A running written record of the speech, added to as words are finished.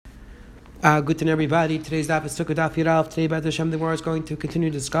Good to everybody. Today's daf is Sukkot Daf Yirav. Today, B'ez Hashem, the Gemara is going to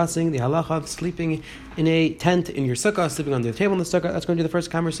continue discussing the halacha of sleeping in a tent in your sukkah, sleeping under the table in the sukkah. That's going to be the first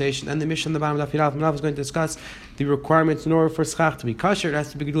conversation. And the mission on the bottom of Daf Yirav is going to discuss the requirements in order for schach to be kosher. It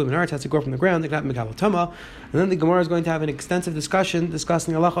has to be gedul min haaretz, it has to grow from the ground. It cannot be mekabel tama. And then the Gemara is going to have an extensive discussion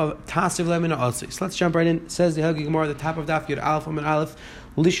discussing the halacha of tasiv lemina also. So let's jump right in. It says the Helgi Gemara, the top of Daf Yud Aleph and Aleph.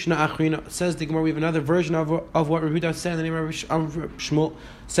 Lishna Achrina says the Gemara. We have another version of what Rabbi Huda said in the name of Shmuel.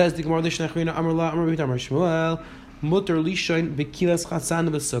 Says the Gemara, Lishna Achrina Amar La Amar Rabbi Huda Amar Shmuel. Mutter lishain bekilas chasan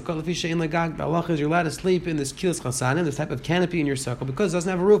b'sukkah. Lefi she'in lagag. The halacha is you're allowed to sleep in this kilas chasanim, this type of canopy in your sukkah, because it doesn't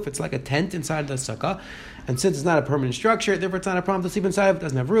have a roof. It's like a tent inside the sukkah, and since it's not a permanent structure, therefore it's not a problem to sleep inside of it. It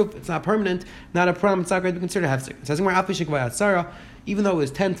doesn't have a roof. It's not permanent. Not a problem. It's not going to be considered hefsek. It says Gemara Afi shekvayat Sarah. Even though it was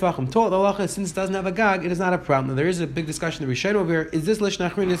 10 tvachim tall, the halacha, since it doesn't have a gag, it is not a problem. Now, there is a big discussion in the Rishon over here. Is this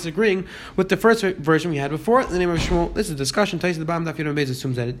Lishna Achrina disagreeing with the first version we had before? In the name of Shmuel, this is a discussion. Tais at the bottom of the Yom Beis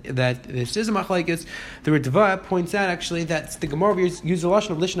assumes that this is a machlekes. The Ritva points out actually that the Gemara uses the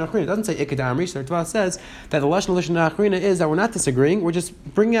lashon of Lishna Achrina. It doesn't say Ikad Amri. So the Ritva says that the lashon of Lishna Achrina is that we're not disagreeing. We're just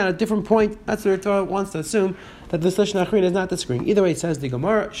bringing out a different point. That's what the Ritva wants to assume, that this Lishna Achrina is not disagreeing. Either way, it says the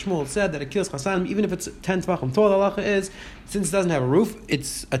Gemara. Shmuel said that a kilas chasanim, even if it's 10 tvachim tall, the halacha is, since it doesn't have a roof,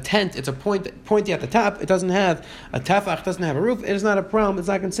 it's a tent, it's a pointy at the top, it doesn't have a tafach, doesn't have a roof, it is not a problem, it's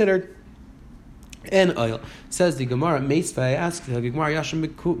not considered an oil. Says the Gemara, Meisvei asks the Gemara, Yashim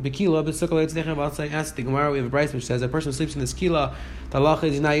Bekila, asks the Gemara, we have a brayso which says a person who sleeps in this kila, the halacha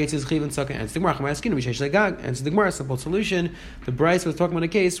is not yitzis chiv and sukkah. And the Gemara, and so the Gemara, simple solution. The brayso was talking about a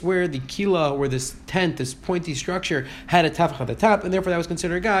case where the kila, where this tent, this pointy structure, had a tafach at the top, and therefore that was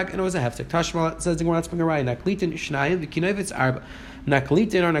considered a gag, and it was a hefsek. Tashma says the Gemara, let's bring a raya, naklitin shnayim, the kinevitz arba.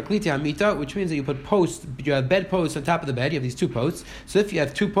 Naklitin or nakliti amita, which means that you put posts, you have bed posts on top of the bed, you have these two posts. So if you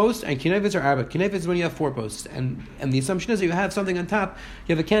have two posts, and kinevitz or arba, kinevitz is when you have four posts, and the assumption is that you have something on top,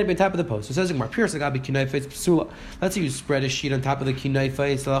 you have a canopy on top of the post. So it says Gemara, pierce agabi kinevitz psula. Let's say you spread a sheet on top of the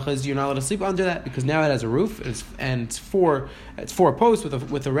kinevitz, the halacha is you're not allowed to sleep under that because now it has a roof, and it's four posts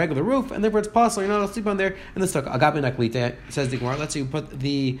with a regular roof, and therefore it's possible you're not allowed to sleep on there. And the sukkah agabi naklita, says the Gemara.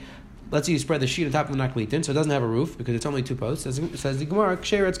 Let's say you spread the sheet on top of the naklitin, so it doesn't have a roof because it's only two posts. Says the Gemara,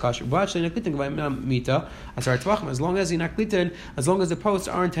 ksher it's kosher. As long as the posts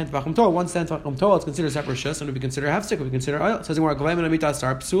aren't 10 tvachim tall, once 10 tvachim tall, it's considered separate shus, and it would be considered half stick, it would be considered oil. Says the Gemara,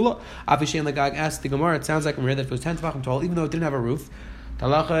 asked the Gemara, it sounds like when we read that it was 10 tvachim tall, even though it didn't have a roof. The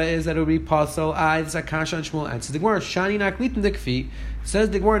halacha is that it would be possible. It's a kasha and Shmuel answers the Gemara. Shani naklitin dekfi.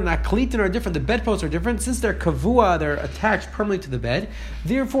 Says the Gemara, naklitin are different. The bedposts are different. Since they're kavua, they're attached permanently to the bed.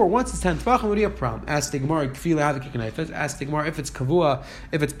 Therefore, once it's 10 tvachim, would be a problem. Ask the Gemara, kfila have the kinefis. Ask the Gemara, if it's kavua,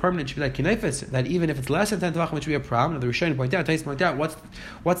 if it's permanent, it should be like kinefis. That even if it's less than 10 tvachim, it should be a problem. Now the Rishon point out,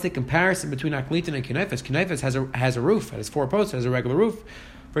 what's the comparison between naklitin and kinefis? Kinefis has a roof. It has four posts. It has a regular roof.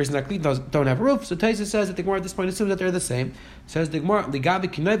 Versus naklit don't have a roof. So Taisa says that the Gemara at this point assumes that they're the same. Says the Gemara,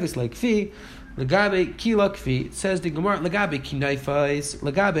 ligabe kinayfis like fi, ligabe kila kfi. Says the Gemara, ligabe kinayfis,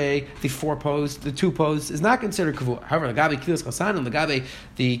 ligabe the four posts, the two posts is not considered kavua. However, ligabe kilas chasan and ligabe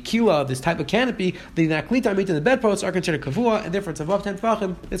the kila, this type of canopy, the naklit amit and the bedposts are considered kavua, and therefore it's above 10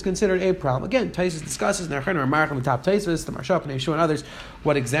 tvachim is considered a problem. Again, Taisa discusses in our Marachim the top Taisvis, the Marshal and Yeshua and others,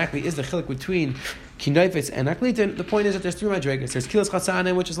 what exactly is the chilik between kinayfis and naklitin. The point is that there's three madrigas. There's kilas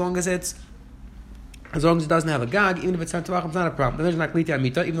chasanim, which as long as it doesn't have a gag, even if it's 10 tvachim, it's not a problem. Then there's nakliti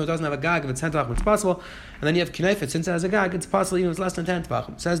amita, even though it doesn't have a gag, if it's 10 tvachim, it's possible. And then you have kinayfis, since it has a gag, it's possible even if it's less than 10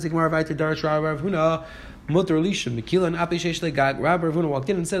 tvachim. Says the Gemara vayter darash Rav Huna mutter lishim mikila and api sheish legag. Rav Huna walked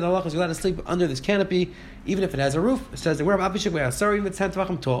in and said, Allah is allowed to sleep under this canopy, even if it has a roof. It says the Gemara api sheish sorry, even if it's 10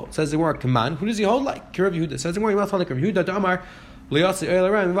 tvachim tall. It says the Gemara Kaman. Who does he hold like? Rav Yehuda. Says the Gemara, you must hold like Rav Yehuda to Amar. You must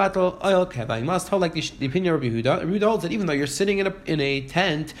hold like the opinion of Rabbi Yehuda. Rabbi Yehuda holds that even though you're sitting in a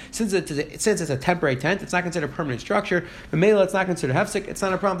tent, since it's a temporary tent, it's not considered a permanent structure. The mela, it's not considered hefsek. It's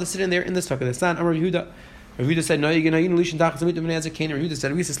not a problem to sit in there in the sukkah. It's not. Rabbi Yehuda. Rabbi Yehuda said, "No, you're going to lishin dachas amit b'nei zakanim." Rabbi Yehuda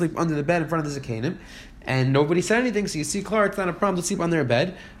said, "We used to sleep under the bed in front of the zakanim, and nobody said anything." So you see, Clark, it's not a problem to sleep under a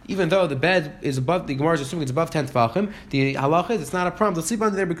bed, even though the bed is above. The Gemara is assuming it's above 10 tvachim. The halacha is it's not a problem to sleep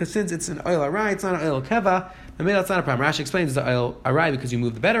under there because since it's an oil arai, it's not an oil keva. The mela, it's not a problem. Rashi explains it's an oil arai because you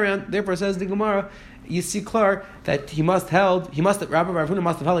move the bed around. Therefore, says the Gemara, you see Clark that Rabbi Rav Huna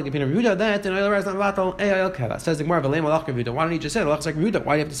must have held like the opinion of Yehuda that an oil arai is not vatal a oil keva. Says the Gemara, v'leim alach Yehuda. Why don't you just say alach like Yehuda?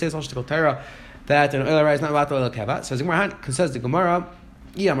 Why do you have to say such a Torah that an oil arai is not vatal oil keva? Says the Gemara.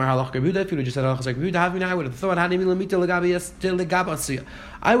 Yeah, if you would have just said I would have thought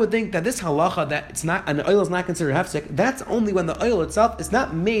I would think that this halacha that it's not an oil is not considered hefsek. That's only when the oil itself is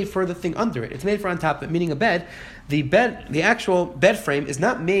not made for the thing under it. It's made for on top of it, meaning a bed. The actual bed frame is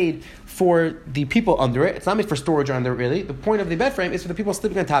not made for the people under it. It's not made for storage under it, really. The point of the bed frame is for the people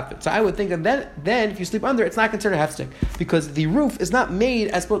sleeping on top of it. So I would think that then if you sleep under it, it's not considered hefsek, because the roof is not made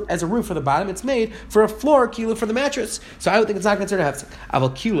as a roof for the bottom. It's made for a floor kilo for the mattress. So I would think it's not considered hefsek.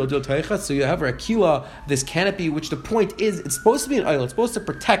 Aval kilo do teicha. So you have a kilo, this canopy, which the point is it's supposed to be an oil. It's supposed to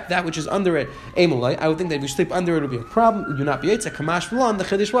protect that which is under it. Amalai. I would think that if you sleep under it, it would be a problem. It would not be yitzah. Kamash v'lan. The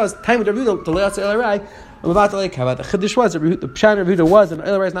chiddush was time of the Rav the le'atz elarai. The chiddush was the pshat of Rav was an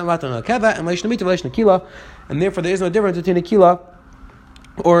oil is not matal on keva and leishna mita leishna kila, and therefore there is no difference between a kila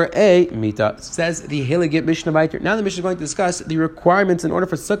or a mita. Says the Hiligit Mishnah Vayter. Now the Mishnah is going to discuss the requirements in order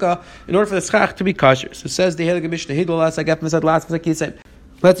for sukkah, in order for the schach to be kosher. So says the Hiligit Mishnah Hidol last I got last Kisem.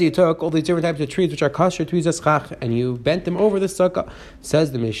 Let's say you took all these different types of trees which are kosher to use schach, and you bent them over the sukkah.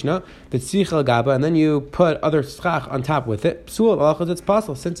 Says the Mishnah, the tzich gaba, and then you put other schach on top with it. Psul alachas it's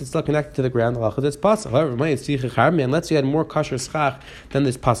possible since it's still connected to the ground. Alachas it's possible. However, let's say you had more kosher schach than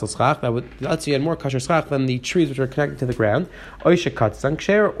this pasul schach. Let's say you had more kosher schach than the trees which are connected to the ground. Oisha cut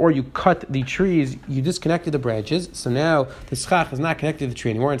sankshare, or you cut the trees, you disconnected the branches. So now the schach is not connected to the tree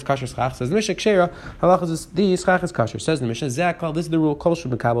anymore. It's kosher schach. Says the Mishnah kshera halachas is the schach is kosher. Says the Mishnah zakal. This is the rule. Kol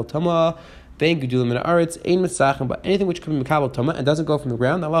Mekabel Tama, bein gedulim min haaretz, ein mesachim, but anything which can be mekabel tama and doesn't go from the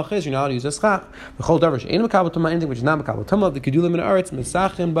ground, the halacha is you're not allowed to use a schach. The chol davar ein mekabel tama, anything which is not mekabel tama, the gedulim min haaretz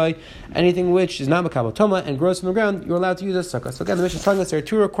mesachim by anything which is not mekabel tama and grows from the ground, you're allowed to use a sukkah. So again, the Mishnah is telling us there are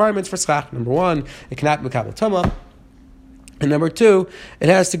two requirements for schach. Number one, it cannot be mekabel tama. And number two, it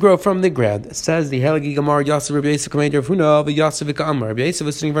has to grow from the ground. It says the Helagi Gemara Yasser Rabbi Yosef Commander of Huna, the Yasser Vika Amar. Rabbi Yosef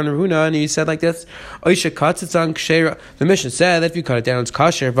was sitting in front of Huna, and he said like this: Oisha cuts it's on kshera. The Mishnah said that if you cut it down, it's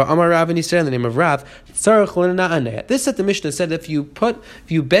kosher. Amar Rav, and he said in the name of Rav, this that the Mishnah said if you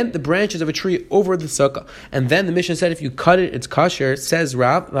bent the branches of a tree over the sukkah, and then the Mishnah said if you cut it, it's kosher. Says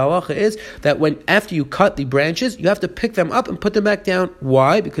Rav, the halacha is that after you cut the branches, you have to pick them up and put them back down.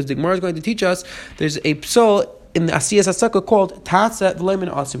 Why? Because the Gemara is going to teach us there's a psal in the Asiyas HaSukkah called Tatza V'Leimin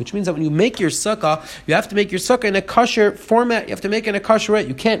Asi, which means that when you make your sukkah, you have to make your sukkah in a kosher format. You have to make it in a kosher way.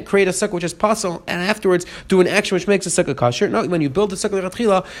 You can't create a sukkah which is possible and afterwards do an action which makes a sukkah kosher. No, when you build the sukkah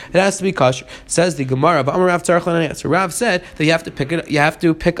l'chatchila, it has to be kosher. Says the Gemara, so Rav said that you have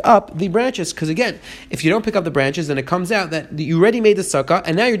to pick up the branches, because again, if you don't pick up the branches, then it comes out that you already made the sukkah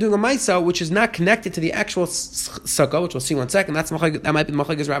and now you're doing a maisa which is not connected to the actual sukkah, which we'll see in 1 second. That might be the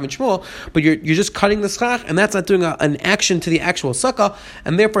machlekes Rav and Shmuel, but you're just cutting the schach, and that's not doing an action to the actual sukkah,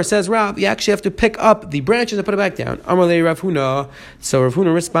 and therefore says Rav, you actually have to pick up the branches and put it back down. Amar le Rav Huna. So Rav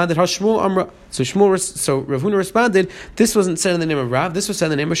Huna responded, Hashmul Amra. So Rav Huna responded, this wasn't said in the name of Rav, this was said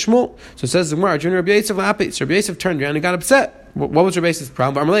in the name of Shmuel. So it says the Gemara, Rabbi Yosef Lapit. So Rabbi Yosef turned around and got upset. What was Rabbi Yosef's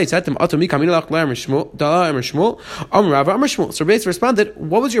problem? So Rabbi Yosef responded,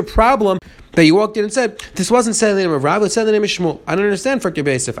 what was your problem that you walked in and said, this wasn't said in the name of Rav, it was said in the name of Shmuel? I don't understand, for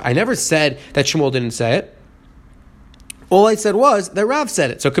Rabbi Yosef. I never said that Shmuel didn't say it. All I said was that Rav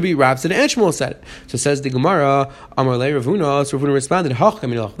said it. So it could be Rav said it and Shmuel said it. So says the Gemara, Amar le Rav Huna. So Rav Huna responded,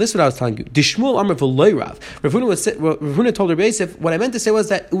 this is what I was telling you. The Shmuel Amar v'loy Rav. Rav Huna told Rabbi Yosef, what I meant to say was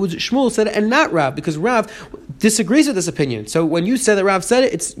that it was Shmuel said it and not Rav, because Rav disagrees with this opinion. So when you said that Rav said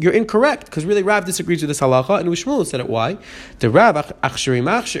it, you're incorrect, because really Rav disagrees with this halacha, and it was Shmuel who said it. Why? The Rav achsheri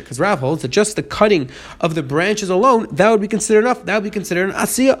machshir, because Rav holds that just the cutting of the branches alone, that would be considered enough. That would be considered an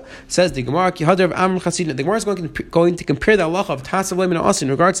asiyah. Says the Gemara, Ki Hadar of Amr Chasidna. The Gemara is going to compare the halacha of Tasav Leimin Asin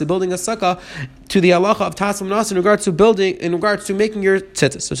in regards to building a sukkah to the halacha of Tasav Asin in regards to making your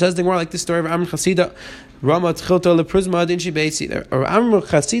tzitzis. So it says the Gemara like this story of Amr Chasida. Rama Tchilta Leprizma Dinshi Beisi. Or Amr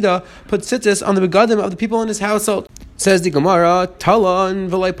Chasida put tzitzis on the begadim of the people in his household. Says the Gemara, Tala and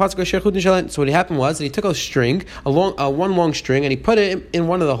V'lai Patzka Shechut Nishalan. So what happened was that he took a string, one long string, and he put it in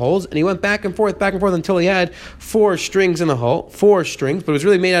one of the holes, and he went back and forth until he had 4 strings in the hole, 4 strings, but it was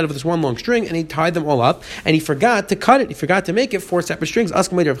really made out of this one long string, and he tied them all up, and he forgot to cut it. He forgot to make it 4 separate strings. So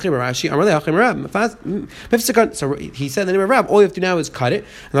he said in the name of Rab, all you have to do now is cut it.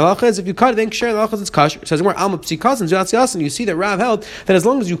 And the halacha is, if you cut it, then share the halacha is kosher. It says more Alma Psikasan, and you see that Rab held that as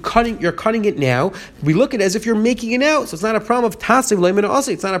long as you're cutting it now, we look at it as if you're making it now. So it's not a problem of Tasiv Leimin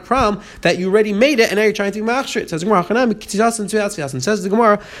Asi. It's not a problem that you already made it and now you're trying to machshir it. Says the Gemara, says the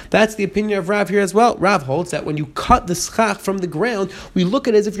Gemara, that's the opinion of Rav here as well. Rav holds that when you cut the schach from the ground, we look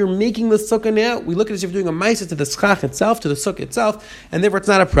at it as if you're making the sukkah now. We look at it as if you're doing a ma'aseh to the schach itself, to the sukkah itself, and therefore it's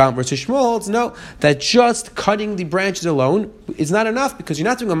not a problem. Versus Shmuel holds no, that just cutting the branches alone is not enough, because you're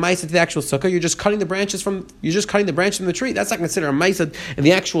not doing a ma'aseh to the actual sukkah. You're just cutting the branches from the tree. That's not considered a ma'aseh in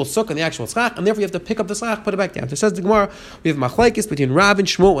the actual sukkah, in the actual schach, and therefore you have to pick up the schach, put it back down. So it says the Gemara, we have machlekes between Rav and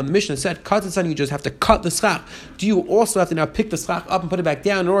Shmuel. When the Mishnah said katzatsan, you just have to cut the schach. Do you also have to now pick the schach up and put it back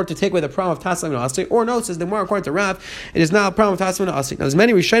down in order to take away the problem of taslim and asik? Or no, it says the Gemara according to Rav, it is not a problem of taslim and asik. Now there's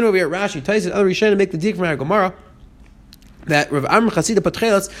many Rishonim over here at Rashi, Taisus, other Rishonim make the dik from our Gemara that Rav Amr Chasida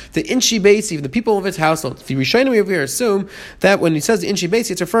Patchelas, the Inshi Beisi, the people of his household. The Rishonim over here assume that when he says the Inshi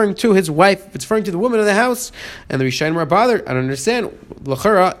Beisi, it's referring to his wife, it's referring to the woman of the house. And the Rishonim are bothered. I don't understand.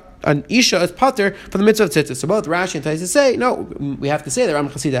 L'chara, an Isha is pater for the mitzvah of tzitzis. So both Rashi and Taisus say, no, we have to say that Ram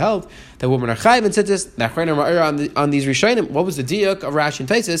Chasida held that women are chayiv and tzitzis. On these Rishonim, what was the diuk of Rashi and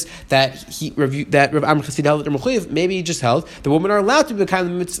Taisus that he reviewed, that Rav Amr Chasida held that Rav maybe he just held the women are allowed to become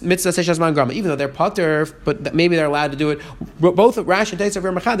the mitzvah seishas man grama, even though they're pater, but maybe they're allowed to do it. Both Rashi and Taisus of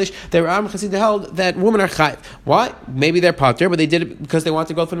Rav Chadish, that Rav Amr Chasida held that women are chayiv. Why? Maybe they're pater, but they did it because they want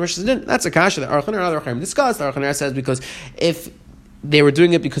to go for the Rosh Hashanah. That's a kasha that Aruch and other Chachamim discussed. The Aruch says because if they were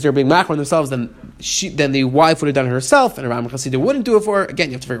doing it because they were being machmir on themselves, then the wife would have done it herself, and Ram Chasida wouldn't do it for her. Again,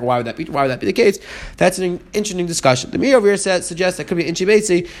 you have to figure out why would that be the case. That's an interesting discussion. The Mir over here suggests that could be Inchi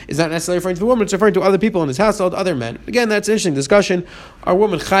Beitzi is not necessarily referring to the woman, it's referring to other people in his household, other men. Again, that's an interesting discussion. Are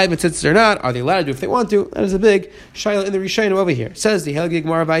women chayiv and tzitzis or not? Are they allowed to do if they want to? That is a big shayla in the Rishonim over here. Says the Helgi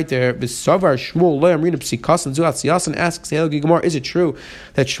Gemara Vayter, B'savar Shmuel Lo Yamrina Psikasan Zuhat Siyasan asks the Helgi Gemara, is it true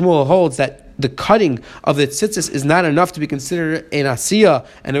that Shmuel holds that the cutting of the tzitzis is not enough to be considered an asiyah,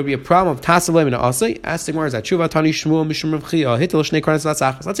 and it would be a problem of tasav and asay? Ask the Gemara, is that tshuva tani Shmuel mishum Rav Chia hitel shnei karnas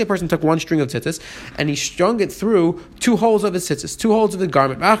latzachas? Let's say a person took one string of tzitzis and he strung it through two holes of his tzitzis, two holes of the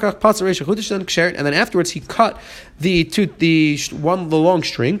garment, and then afterwards he cut the long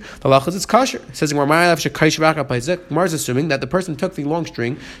string. The lachas is kasher. It says Gemara is assuming that the person took the long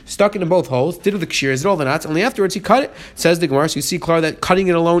string, stuck it in both holes, did with the kshir, did all the knots, only afterwards he cut it. Says the Gemara, so you see clear that cutting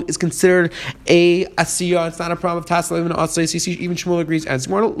it alone is considered a asiyah. It's not a problem of taslim and asay. So you see, even Shmuel agrees. And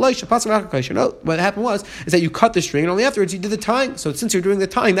no, what happened was is that you cut the string and only afterwards you did the tying. So since you're doing the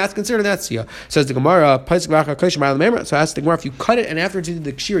tying, that's considered an asiyah. Says the Gemara, so ask the Gemara, if you cut it and afterwards you did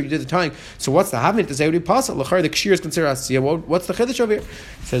the kshir, you did the tying. So what's the having to say? Would be possible? The kshir is considered asiyah. What's the chiddush over here?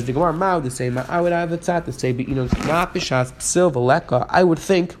 Says the Gemara, Mao to say, I would have a tzat to say, but not b'shas psil v'leka. I would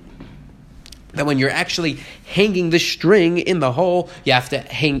think that when you're actually hanging the string in the hole, you have to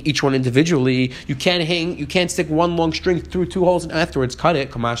hang each one individually. You can't stick one long string through two holes and afterwards cut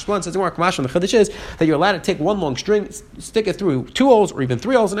it. Kamash one says the Kamash one. The chiddush is that you're allowed to take one long string, stick it through two holes or even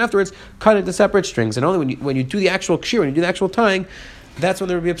three holes, and afterwards cut it into separate strings. And only when you do the actual kshir, when you do the actual tying, that's when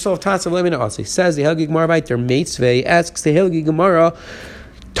there will be a psal of tasav lemina asay. Says the Helgi Gemara Vayter Meitzvei, asks the Helgi Gemara,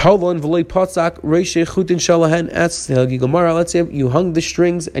 Talon v'loy patzak reishe chutin shalahen, asks the Helgi Gemara, let's say you hung the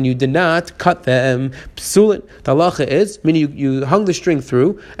strings and you did not cut them. Psulin, the halacha is, meaning you hung the string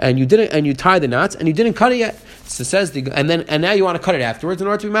through and you didn't, and you tied the knots and you didn't cut it yet. So says the, and now you want to cut it afterwards in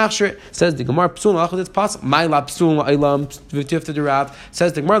order to be machshir it. Says the Gemara, psul halacha, it's possible. My la psul la'olam v'tifta de Rav.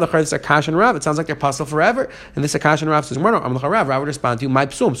 Says the Gemara, the this Akash and Rav. It sounds like they're possible forever. And this Akash and Rav says, Gemara, I'm Rav. Rav would respond to you, my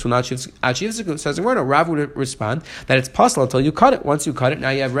psul not shivzik. Says the Gemara, Rav would respond that it's possible until you cut it. Once you cut it, now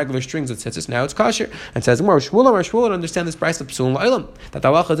you have regular strings that tzitzis. Now it's kasher. And says the Gemara, Shmuel would understand this price of psul la'olam, that the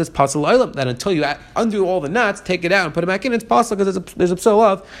halacha is possible la'olam, that until you undo all the knots, take it out and put it back in, it's possible because there's a psul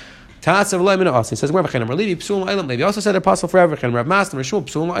of Tasav Lemina also. He says, Where V'chenem Ralivi, Psul La'ilam. They also said apostle forever. V'chenem Rav Masna, Rishul,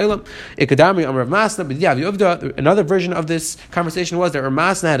 Psul La'ilam. Ikadami, Rav Masna. But yeah, another version of this conversation was that Rav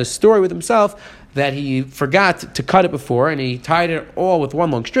Masna had a story with himself that he forgot to cut it before and he tied it all with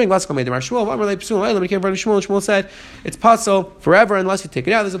one long string. Laskal made the Rashul, V'amar Psul La'ilam. He came from Shmuel, and Shmuel said, it's possible forever unless you take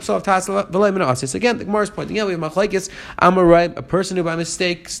it out. There's a psul of Tasav Lemina also. So again, the Gemara is pointing out, we have Machlekes, Amarai, a person who by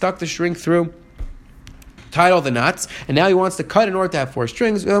mistake stuck the string through, tied all the knots, and now he wants to cut in order to have four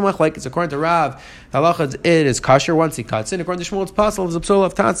strings. It's according to Rav, halacha it is kasher once he cuts it. According to Shmuel, it's possible. It's a psul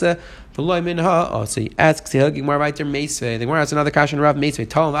of tatzeh. V'loy minha. Oh, so he asks the Gemara right there. Meisvei. The Gemara has another kasher in Rav Meisvei.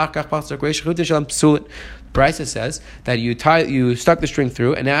 Tell him achach pasuk reish chutin shalom psulit. Brisa says that you stuck the string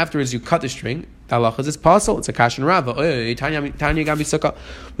through, and afterwards you cut the string. Halachas is possible. It's a kashan Rav. Tanya Gabi Sukkah.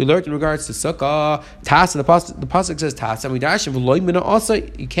 We learned in regards to Sukkah. Tasa, the pasuk says Tasa. We dash and v'loy mina also.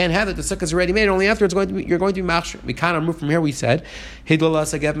 You can't have it. The Sukkah is already made. Only afterwards you're going to be machshir. We can't move from here. We said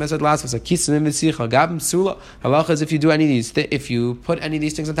hidlalas agav mesad las was a kisim v'sicha gabim sula. Halachas if you do any of these, if you put any of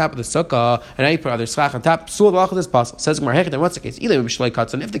these things on top of the Sukkah and now you put other schach on top, sula halachas is possible. Says Gemara, then what's the case? Either b'shlei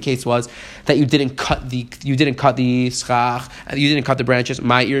katzon. If the case was that you didn't cut the schach and you didn't cut the branches,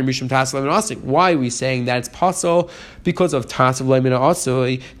 my ear mishum tasla and asik. Why are we saying that it's possible? Because of tasav leimina also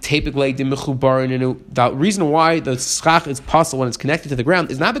tapik leidim mechubarin. And the reason why the schach is possible when it's connected to the ground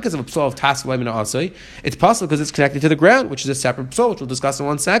is not because of a psul of tasav leimina also. It's possible because it's connected to the ground, which is a separate psul, which we'll discuss in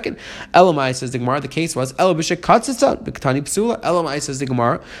 1 second. Elamai says the Gemara. The case was elabishak katzitzan b'ktani psula. Elamai says the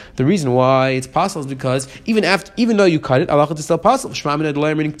Gemara. The reason why it's possible is because even though you cut it, halacha is still possible.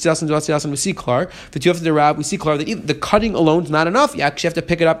 We see clear that you have to do Rab. We see clear that even the cutting alone is not enough. You actually have to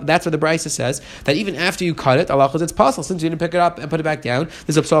pick it up. That's what the Brisa says, that even after you cut it, halacha it's possible. Since you didn't pick it up and put it back down,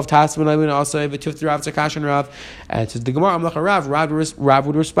 there's a psal of tasman also if you have to Rav Zakash and Rav. And it says the Gemara Amlacha Rav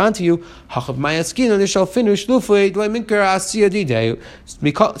would respond to you. Hachab Mayaskin and shall finish lufei dleiminker asiya dideu.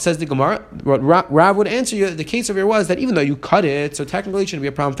 Says the Gemara. Rav would answer you. The case over here was that even though you cut it, so technically it shouldn't be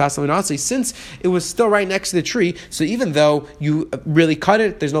a problem tasman and since it was still right next to the tree. So even though you really cut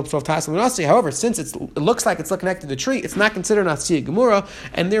it, there's no psal of tasman and however, since it looks like it's connected to the tree, it's not considered an asiya gemura,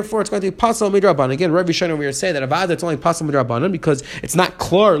 and therefore it's going to be pasal midrabanan. Again, Rabbi Shana over here say that avada it's only pasal midrabanan because it's not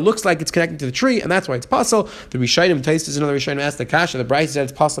clear, looks like it's connected to the tree, and that's why it's pasal. The Rishayim taste is another Rishayim asked the kasha. The Brisa said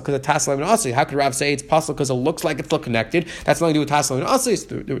it's pasal because of tasal and asi. How could Rav say it's pasal because it looks like it's still connected? That's nothing to do with tasal and asi.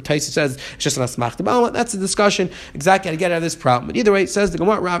 The taste says it's just an asmach debama. That's the discussion exactly how to get out of this problem. But either way, it says the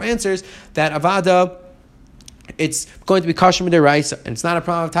Gemara. Rav answers that avada it's going to be kasher midiraisa, and it's not a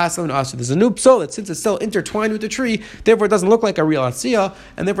problem of tasel and asa. There's a new psal that since it's still intertwined with the tree, therefore it doesn't look like a real asiya,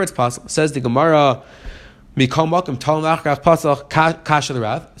 and therefore it's possible. Says the Gemara. Mikol Makom Tal Nachrav Pasach Kasha the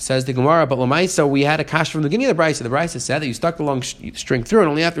Rav. Says the Gemara, but Lamaisa we had a kasha from the beginning of the Brisa. The Brisa said that you stuck the long string through, and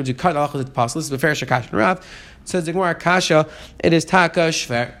only afterwards you cut halachas at Pasach. This is the fair Kasha and Rav. Says the Gemara Kasha, it is Taka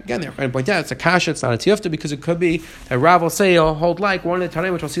Shver. Again, they're going to point out it's a Kasha, it's not a Tiyufta, because it could be that Rav will say he'll hold like one of the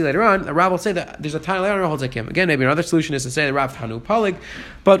Tanaim, which we'll see later on. That Rav will say that there's a Tanaim later on who holds like him. Again, maybe another solution is to say that Rav Tanu Palig,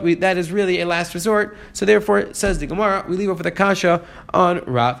 but that is really a last resort. So therefore, says the Gemara, we leave over the Kasha on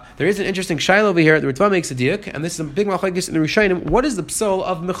Rav. There is an interesting shaila over here. The Ritva makes a diuk, and this is a big machlokes in the Rishayim. What is the psal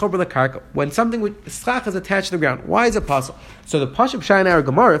of mechober lekarka when something with schach is attached to the ground? Why is it possible? So the Pashup Shai in our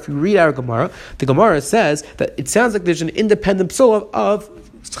Gemara, if you read our Gemara, the Gemara says that it sounds like there's an independent psal of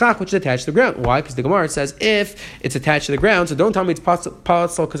schach which is attached to the ground. Why? Because the Gemara says if it's attached to the ground, so don't tell me it's possible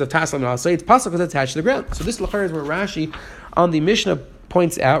because of taslam, and I'll say it's possible because it's attached to the ground. So this lachar is where Rashi on the Mishnah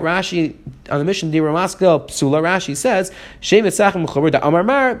points out. Rashi on the Mishnah Dira Maskel Psula, Rashi says Shem Etzachim Mechober Da Amar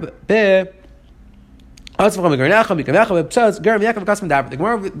Mar Be. The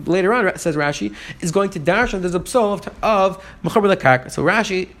Gemara later on says Rashi is going to dash on there's a psal of mechaber lekarka. So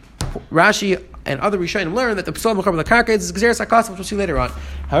Rashi and other Rishonim learn that the psal of mechaber lekarka is gzeres hakasa, which we'll see later on.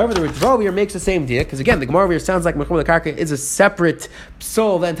 However, the Ritva over here makes the same dia, because again the Gemara over here sounds like mechaber lekarka is a separate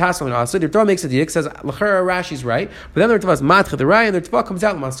psal than taslam and asa. The Ritva makes a dia, says l'chera Rashi's right, but then the Ritva is matcha the rai, and the Ritva comes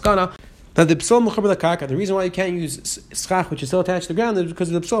out l'maskana. Now the psal mechaber lekarka, the reason why you can't use schach which is still attached to the ground is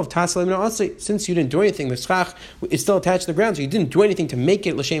because of the psal of taslim and asa. Since you didn't do anything, the schach is still attached to the ground, so you didn't do anything to make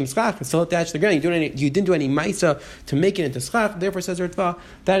it l'shem schach. It's still attached to the ground. You didn't do any ma'isa to make it into schach. Therefore, says the Ritva,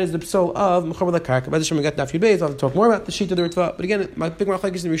 that is the psal of mechaber lekarka. By the time we got Daf Yud Beis, I'll have to talk more about the sheet of the Ritva. But again, my big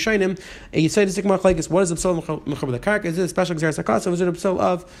machlokes in the Rishonim, and you say the machlokes, what is the psal of mechaber lekarka? Is it a special gzeres hakasa? Or is it a psal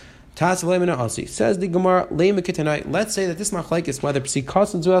of says the Gemara, let's say that this machlekes, whether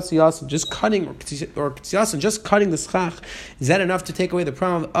psikasan zuasiyasan, just cutting, or ksiyasan, just cutting the schach, is that enough to take away the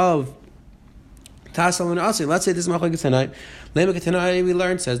problem of tasal and asi? Let's say this machlekes tonight. We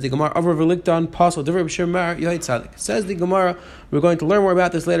learned, says the Gemara, over Velikdan, Pasal, Divrei B'Shemar, Yohei Tzadik. Says the Gemara, we're going to learn more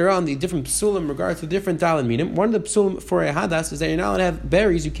about this later on, the different psulim in regards to different dalin minim. One of the psulim for a hadas is that you're not allowed to have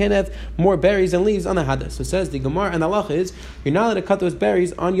berries, you can't have more berries than leaves on a hadas. So says the Gemara, and the halacha is, you're not allowed to cut those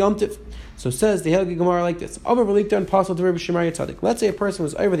berries on Yom Tiv. So says the Helgi Gemara like this: over Velikdan, Pasal, Divrei B'Shemar, Tzadik. Let's say a person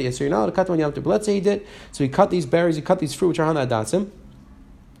was over the Yisr, you're not allowed to cut them on Yom Tiv, but let's say he did, so he cut these berries, he cut these fruit which are on the hadasim.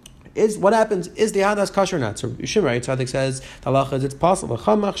 Is what happens? Is the hadas kosher or not? So Shimon Tzadik says the halacha is it's possible. The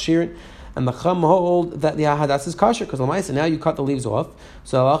Chum machshirin, and the Chum hold that the hadas is kosher because l'maisa now you cut the leaves off.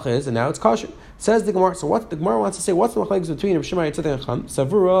 So the halacha is, and now it's kosher. Says the Gemara. So what the Gemara wants to say? What's the machlekes between Shimon Tzadik and Chum?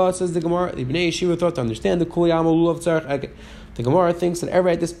 Savura, says the Gemara. The Bnei Yeshiva thought to understand the kuliyam lulav tzarich eged. The Gemara thinks that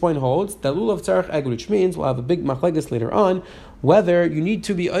everybody at this point holds that lulav tzarich eged, which means we'll have a big machlekes later on, whether you need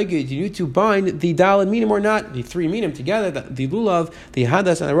to be eged, you need to bind the dal and minim or not, the three minim together, the lulav, the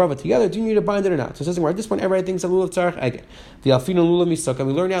hadas, and the rava together, do you need to bind it or not? So it says at this point, everybody thinks that lulav tzarich eged. The alfino lulav misukah.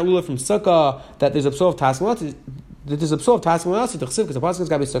 We learn now lulav from sukkah that there's a psal of taslim. That there's a psal of taslim and also because the pasuk is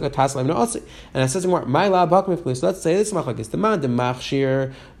got to be sukkah taslim and also. And it says more my la bakmif. So let's say this machlekes the man the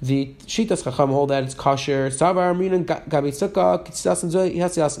machshir the shitas chacham hold that it's kosher savar minan gabi sukkah kitzasan zoy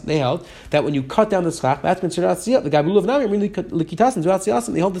yasiyasan. They held that when you cut down the schach that's considered asiyah. The gabi lulav nami really likitasan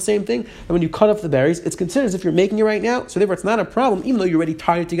zoyasiyasan. They hold the same thing. And when you cut off the berries, it's considered as if you're making it right now. So therefore, it's not a problem even though you already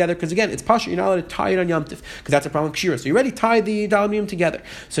tied it together. Because again, it's pasha. You're not allowed to tie it on Yom Tiv because that's a problem of kshira. So you already tied the dalamim together.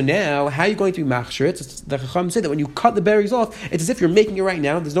 So now how are you going to be machshir it? So the chacham said that when you cut the berries off, it's as if you're making it right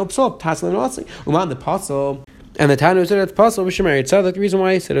now. There's no psal, taslim and asli. Uman the pasal, and the Tanu said it's pasal. The reason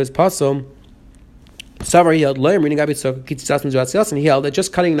why he said it was pasal Savar he held loyim reading Gabi Tzok Kitzas Mizuatzias, and he held that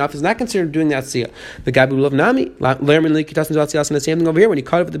just cutting enough is not considered doing that siyah. The Gabi Lulav Nami loyim reading Kitzas Mizuatzias, and the same thing over here when you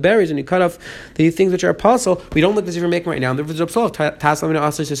cut off the berries and you cut off the things which are apostle. We don't look as if you're making right now. There's a psalm Taslam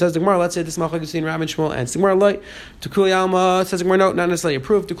Asher says the Gemara. Let's say this Malchak Yusin Rav and Shmuel and Sigmar Light to Kuliyama says the Gemara. No, not necessarily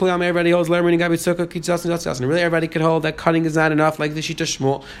approved. To Kuliyama everybody holds loyim reading Gabi Tzok Kitzas Mizuatzias, and really everybody could hold that cutting is not enough, like the Shita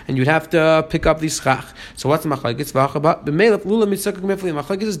Shmuel, and you'd have to pick up the schach. So what's the Malchak? It's Vachabah. The Melech Lulav Mitzvah Mefli.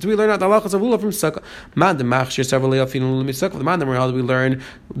 Malchak is do we learn out the halachas of Lulav from Sukkah? Man the Machshir. The man we learn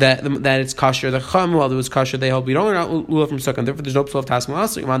that it's kosher. The chum, while it was kosher, they hold we don't learn out lulav from sukkah. Therefore, there's no psul of tasma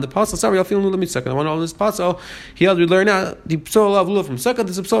asik. Man the pasal sorry, I'll feel lulav mitzvah. The one on this pasal, he held we learn out the psul of lulav from sukkah.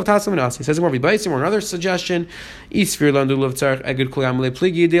 There's a psul of tasma asik. He says more b'baisim or another suggestion. Isfir learn lulav tzarich eged kulyam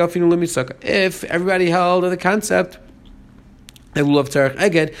lepligi they feel lulav mitzvah. If everybody held the concept that we love Tzarech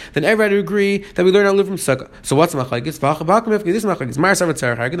Eged, then everybody would agree that we learn how to live from Sukkah. So what's the Machlekes? This Machlekes. Mar Savar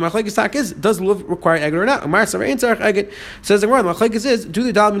Tzarech Eged. The Machlekes tak is, does lulav require Eged or not? Mar Savar ain't Tzarech Eged. Says the Gemara, the Machlekes is, do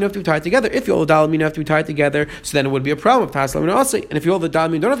the Dal Min have to be tied together? If you hold the Dal Min have to be tied together, so then it would be a problem of Taslam and Asay. And if you hold the Dal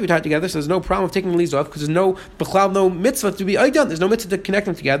Min don't have to be tied together, so there's no problem of taking the leaves off, because there's no B'chlav, no mitzvah to be Eidan. There's no mitzvah to connect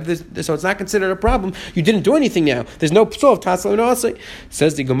them together, so it's not considered a problem. You didn't do anything now. There's no psul of Taslam and Asay.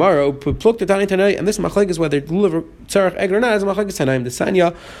 Says the Gemara, pluk the Tani Tanai, and this Machlekes, whether lulav Tzarech Eged or not, is Machlekes Tanaim. The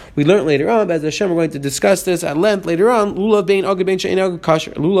Sanya. We learned later on, as Hashem, we're going to discuss this at length later on. Lulav bein agad bein she'ein agad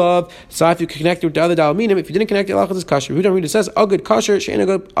kasher. Lulav, so if you connect it with the other dalminim, if you didn't connect it, halachas is kasher. Rav Yehuda says agad kasher she'ein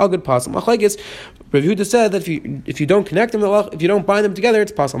agad pasul. Machlekes, Rav Yehuda said that if you don't connect them, if you don't bind them together,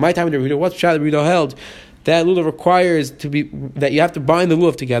 it's possible. My time in Rav Yehuda, what's Rav Yehuda held that lulav requires that you have to bind the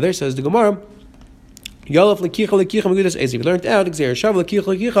lulav together. Says the Gemara. Yalaf lekicha magudas ezav. We learned out Xer Shav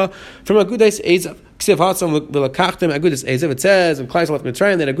lekicha from Agudas Ezav. Ksiv Hatzam l'lakachtem Agudas Ezav. It says in Klai Salat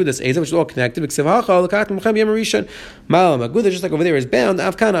Mitzrayim that Agudas Ezav, which is all connected. Ksiv Hacha l'kachtem Mechem Yem Rishon. Malam Agudas, just like over there is bound.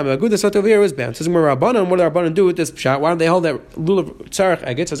 Avkana Agudas over here is bound. Says Gemara Rabbanan. What do Rabbanan do with this pshat? Why don't they hold that lulav tzarech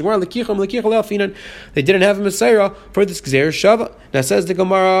eged? Says Gemara lekicha le'alfinan. They didn't have a Messiah for this Xer Shav. Now says the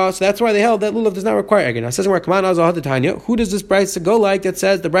Gemara, so that's why they held that lulav does not require eged. Now says Gemara, come on, Azal Hadatanya. Who does this brayso go like? That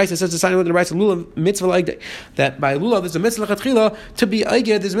says the brayso says the sign of the brayso lulav mitzvah like that by lulav there's a mitzvah lechatchila to be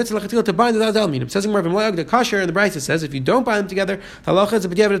eged. There's a mitzvah lechatchila to bind the dalminim. Says Gemara from the kasher, and the brayso says if you don't bind them together, the halacha is a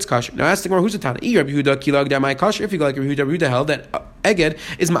b'diavad it's kasher. Now ask the Gemara, who's the Tana? Rabbi Yehuda kilag damai kasher. If you go like Rabbi Yehuda held that eged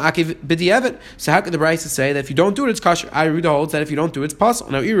is ma'akiv b'diavad. So how could the brayso say that if you don't do it it's kasher? Rabbi Yehuda holds that if you don't do it it's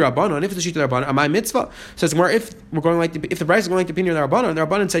possible. Now Rabbanon, if it's a sheet of Rabbanon, am I mitzvah? Says Gemara, if we're going like if the brayso is going like the opinion of the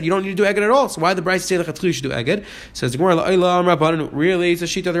Rabbanon said you don't need to do eged at all. So why the brayso say the chatchil should do eged? Says the Gemara la'olam Rabbanon. Really, it's a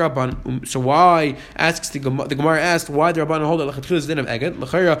sheet of the Rabbanon. So why asks the Gemara asked why the Rabbanon hold that the chatchil is din of eged?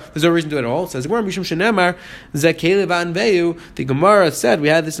 L'chayra, there's no reason to do it at all. Says the Gemara mishum shenemar zekele v'anveyu. The Gemara said we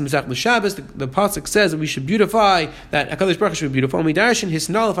had this in Masech Shabbos. The pasuk says that we should beautify that Hakadosh Baruch Hu should beautify. When we darshan his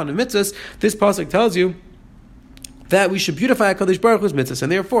nalaf on the mitzvahs, this pasuk tells you that we should beautify HaKadosh Baruch Hu's mitzvahs,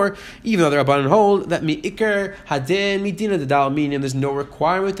 and therefore, even though the Rabbanan hold that mi'ikar hadin midina the dal minim, there's no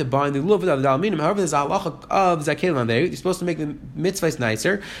requirement to bind the lulav without the dal minim. However, there's a halacha of zakel on there. You're supposed to make the mitzvahs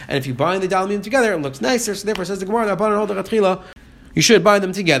nicer, and if you bind the dal minim together, it looks nicer. So therefore, says the Gemara, the Rabbanan hold the chatchila, you should bind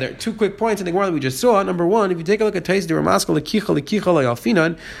them together. 2 quick points in the Gemara that we just saw. Number 1, if you take a look at Tais de Ramaskal lekicha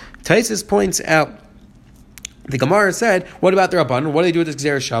layalfinan, Taisus points out. The Gemara said, what about the Rabbanan? What do they do with this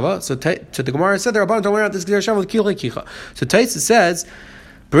Gzer Shava? So the Gemara said, the Rabbanan don't learn out this Gzer Shava l'kicha. So Taisa says,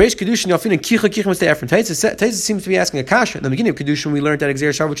 Bereish Kedushin Yalfin and Kicha must stay after. Taisa seems to be asking a kasha. In the beginning of Kedushin, we learned that Gzer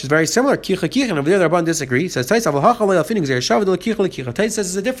Shava, which is very similar. Kicha, and over there the Rabbanan disagree. Says Taisa, Avlahacha Yalfin Gzer Shava l'kicha. Taisa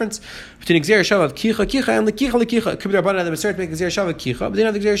says there's a difference between Gzer Shava of Kicha and l'kicha. It could be the Rabbanan had the Maser to make Gzer Shava Kicha, but they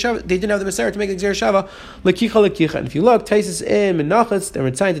didn't have the Maser to make Gzer Shava l'kicha. And if you look, Taisa's in Menachos,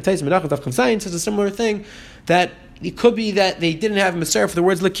 they're saying that Taisa Menachos of Chamzayin says a similar thing, that it could be that they didn't have Maser for the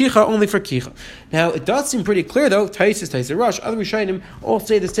words Lakicha, only for Kicha. Now, it does seem pretty clear, though, Taisa Rosh, other Rishonim all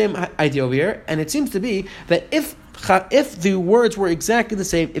say the same idea over here, and it seems to be that if the words were exactly the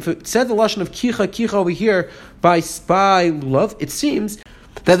same, if it said the Lashon of Kicha over here by lulav, it seems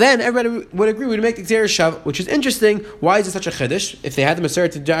that then everybody would agree we would make the Gzer Shav, which is interesting. Why is it such a chiddush? If they had the Maser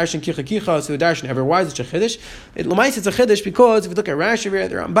to darshan Kicha, so the darshan ever, why is it such a chiddush? It's a chiddush because if you look at Rashi,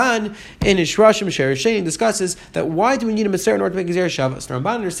 the Ramban in his Shirashim Shereshayim discusses that why do we need a Maser in order to make Gzer Shav? So the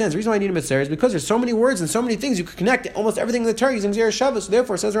Ramban understands the reason why I need a Maser is because there's so many words and so many things you could connect almost everything in the Torah using Gzer Shav. So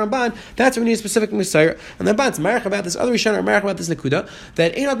therefore, says the Ramban, that's why we need a specific Maser. And the Ramban's marach about this, other Rishonim are marach about this Nakuda,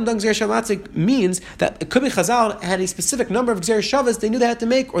 that Ein Adam Dung Gzer Shav means that it could be Chazal had a specific number of Gzer Shavas they knew they had to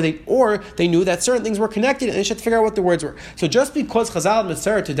make, or they knew that certain things were connected, and they should figure out what the words were. So just because Chazal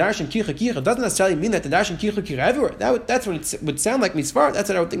Mitzvah to darshan kicha kicha doesn't necessarily mean that the darshan kicha kicha everywhere. That's what it would sound like misfar. That's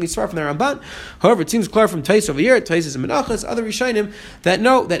what I would think misfar from the Ramban. However, it seems clear from Tais over here, Tais and Menachos, other Rishonim, that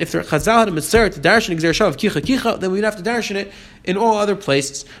no, that if the Chazal had a Mitzvah to darshan Gzer Shav of kicha kicha, then we'd have to darshan it in all other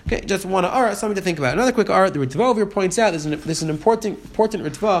places. Okay, just one ara, something to think about. Another quick ara, the Ritva over here points out this is an important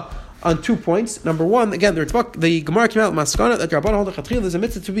Ritva on 2 points. Number one, again, the Gemara came out with Maskana that Rabban hold the Chatchil. There's a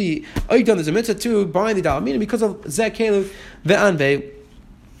mitzvah to be Oidon, there's a mitzvah to bind the Dalamina because of Zekelu ve'anvei.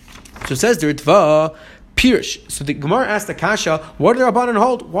 So it says the Ritva Pirish. So the Gemara asked the Kasha, what do the Rabbanan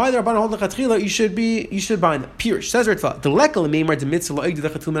hold? Why the Rabbanan hold the Chatchila? You should bind them. Pirish. Says the Ritva. The Lekal Meimar the mitzvah Oid the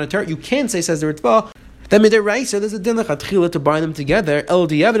Chatchil Menatar. You can say, says the Ritva, that midiraisa, there's a din lechatchila to bind them together. El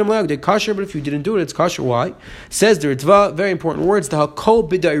diyavidim they're kosher, but if you didn't do it, it's kosher. Why? Says the Ritva, very important words. The hakol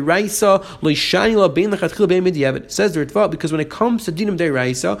b'diraisa loishani la bein lechatchila bein midiyavit. Says the Ritva, because when it comes to dinim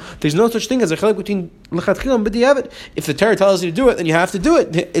diraisa, there's no such thing as a chelik between lechatchila and b'diyavit. If the Torah tells you to do it, then you have to do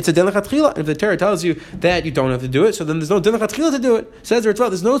it. It's a din lechatchila. And if the Torah tells you that you don't have to do it, so then there's no din lechatchila to do it. Says the Ritva,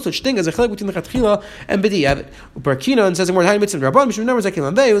 there's no such thing as a chelik between lechatchila and b'diyavit. Barkinon says in word hani mitzvah rabban mishum number zekil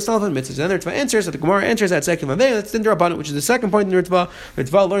anvei was salafan mitzvahs. And the Ritva answers that the Gemara answers that zekil anvei. That's din rabbanan, which is the second point in the Ritva.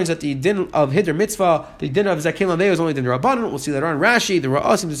 Ritva learns that the din of hidr mitzvah, the din of zekil anvei, is only din rabbanan. We'll see that on Rashi. The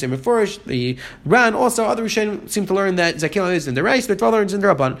Ra'ah seems to say mefurish. The Ran also other Rishonim seem to learn that zekil anvei is din derais. The Ritva learns din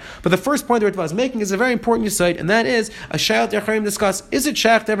rabbanan. But the first point the Ritva is making is a very important insight, and that is a shayat Yacharim discuss: is it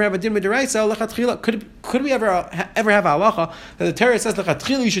shach to ever have a din midiraisa lechatchila? Could we ever have a halacha that the Torah says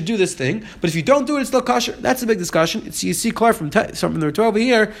lechatchila you should do this thing, but if you don't do it, it's still kosher? That's a big discussion. You see clear from the Ritva over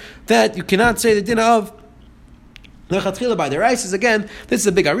here that you cannot say the din of lechatchila by their ices. Again, this is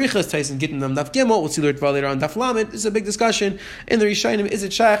a big arichas. Tyson getting them daf gimel. We'll see the Ritva later on daf lamed. This is a big discussion in the Rishonim. Is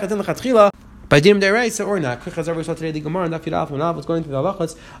it shach din lechatchila by dinim deraisa or not? Quick as we saw today, the Gemara and Daf Yud Aleph was going through the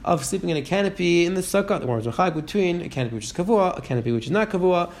halachas of sleeping in a canopy in the sukkah. The Gemara was mechag between a canopy which is kavua, a canopy which is not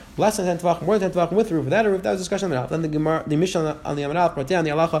kavua, less than 10 tvach, more than 10 tvach, with a roof, without a roof. That was discussion on the Aleph. Then the Gemara, the Mishnah on the Aleph brought down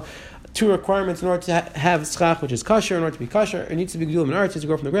the halacha 2 requirements in order to have schach, which is kosher. In order to be kosher, it needs to be gedulim in arts to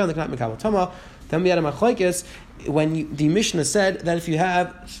grow from the ground. They cannot make tama. Then we had a machlokes when the Mishnah said that if you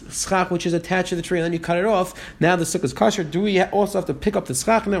have schach which is attached to the tree and then you cut it off, now the sukkah is kosher. Do we also have to pick up the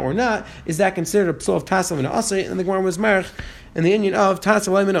schach now or not? Is that considered a psul of tasav and asay? And the Gemara was marich in the Indian of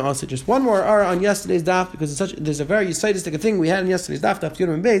tasav and asay. Just one more ara on yesterday's daf, because there's a very yisaidistic thing we had in yesterday's daf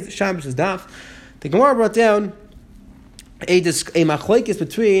Yud and Beis Shabbos daf. The Gemara brought down a machlokes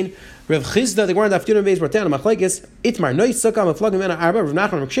between Rav Chizda, the Gemara Daf Yud and Beis brought down a machlokes Itmar Nois Sukkah Meflagim Mena Arba Rav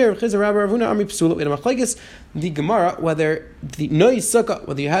Nachman Rav Kshir Rav Chizda Rav Ravuna Amri Psula. We had a machlokes the Gemara whether the Nois Sukkah,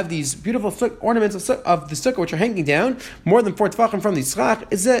 whether you have these beautiful ornaments of the sukkah which are hanging down more than 4 tefachim from the schach,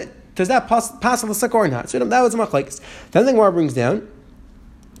 does that pass on the sukkah or not? So that was a machlokes. Then the Gemara brings down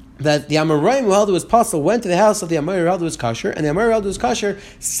that the Amoraim who held it was possible went to the house of the Amoraim who held it was kosher, and the Amoraim who held it was kosher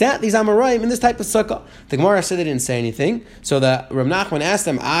sat these Amoraim in this type of sukkah. The Gemara said they didn't say anything, so the Rav Nachman asked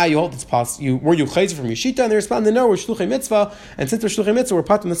them, you hold it's possible. Were you chayzer from Yeshita? And they responded, no, we're shluchei mitzvah, and since we're shluchei mitzvah, we're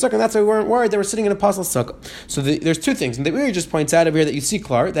part in the sukkah, and that's why we weren't worried. They were sitting in a apostle sukkah. So there's 2 things, and the Uri just points out over here that you see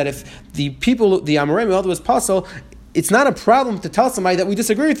clear that if the Amoraim who held it was possible, it's not a problem to tell somebody that we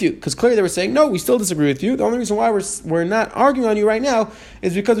disagree with you, because clearly they were saying, no, we still disagree with you. The only reason why we're not arguing on you right now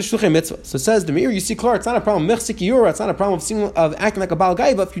is because of shluchei mitzvah. So it says the Meir, you see clear, it's not a problem it's not a problem of acting like a Baal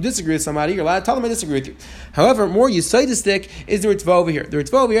Gaiva. If you disagree with somebody, you're allowed to tell them I disagree with you. However, more yisaidistic is the Ritva over here. The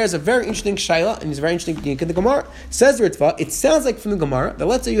Ritva over here is a very interesting shaila, and it's a very interesting dink in the Gemara. Says the Ritva, it sounds like from the Gemara that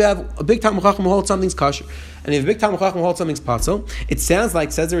let's say you have a big Talmid Chacham who holds something's kosher, and if a big Talmid Chacham who holds something's pasul, it sounds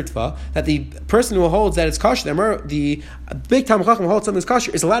like, says the Ritva, that the person who holds that it's kosher, the big Talmid Chacham who holds something's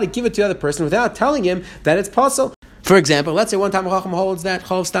kosher, is allowed to give it to the other person without telling him that it's pasul. For example, let's say one Talmid Chacham holds that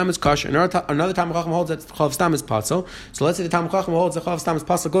Chalav Stam is kosher, another Talmid Chacham holds that Chalav Stam is pasul. So let's say the Talmid Chacham holds that Chalav Stam is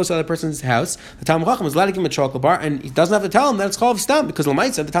pasul, goes to the other person's house. The Talmid Chacham is allowed to give him a chocolate bar, and he doesn't have to tell him that it's Chalav Stam, because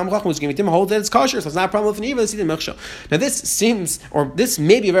L'maisa, the Talmid Chacham was giving it to him, holds that it's kosher, so it's not a problem with an evil. Now this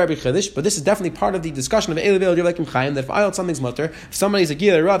may be a very big chiddush, but this is definitely part of the discussion of Eilu Ve'el Yirlekim Chaim, that if I hold something's mutter, if somebody's a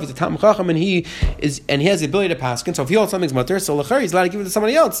Gila Rav, he's a Talmid Chacham, and he has the ability to paskin, so if he holds something's mutter, so l'chari he's allowed to give it to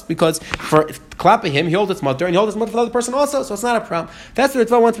somebody else, because for clapping him, he holds its mutter, and he holds its mutter for the other person also. So it's not a problem. That's the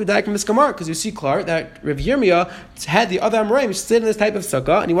Ritva wants to be dying from this Gemara, because you see clear that Rav Yirmiyah had the other Amoraim sit in this type of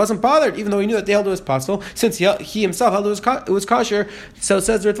sukkah, and he wasn't bothered, even though he knew that they held it was possible, since he himself held it was kosher. So it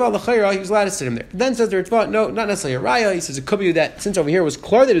says the Ritva l'chayra, he was allowed to sit him there. Then says the Ritva, no, not necessarily a raya. He says it could be that since over here was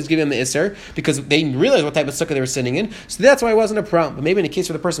clear that it was giving him the iser, because they didn't realize what type of sukkah they were sitting in, so that's why it wasn't a problem. But maybe in a case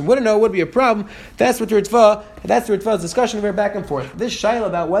where the person wouldn't know, it would be a problem. That's what the Ritva's discussion. We're back and forth. This shaila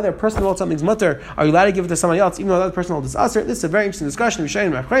about whether a person holds something's mutter, are you allowed to give it to somebody else, even though another person holds this aser. This is a very interesting discussion. The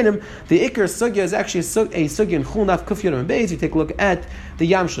Iker sugya is actually a sugya in Chulnaf Kufyot and Beis. You take a look at the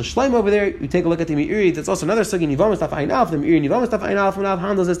Yam Shel Shleim over there. You take a look at the Meiri. That's also another sugya in Yivamis Taf Ayin Alf. The Meiri in Yivamis Taf Ayin Alf now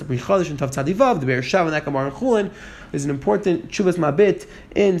handles this. The Pri Chodesh and Tav Tzadivav. The Be'er Shav and Ekamar and Chulin is an important Chuvas Mabit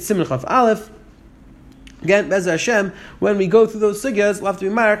in Siman Chav Aleph. Again, Be'ez Hashem, when we go through those sugyas, we'll have to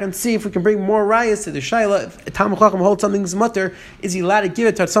be mark and see if we can bring more rayas to the shaila. If a Talmid Chacham holds something's mutter, is he allowed to give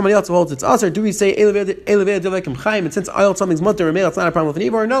it to somebody else who holds its aser? Do we say Elevei Deveikim Chaim? And since I hold something's mutter, it's not a problem with an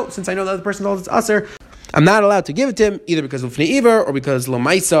Ivar? Or no, since I know the other person holds its aser, I'm not allowed to give it to him, either because of Fnei Ivar or because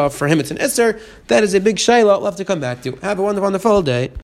Lamaisa, for him it's an Isser. That is a big shaila we'll have to come back to. Have a wonderful day.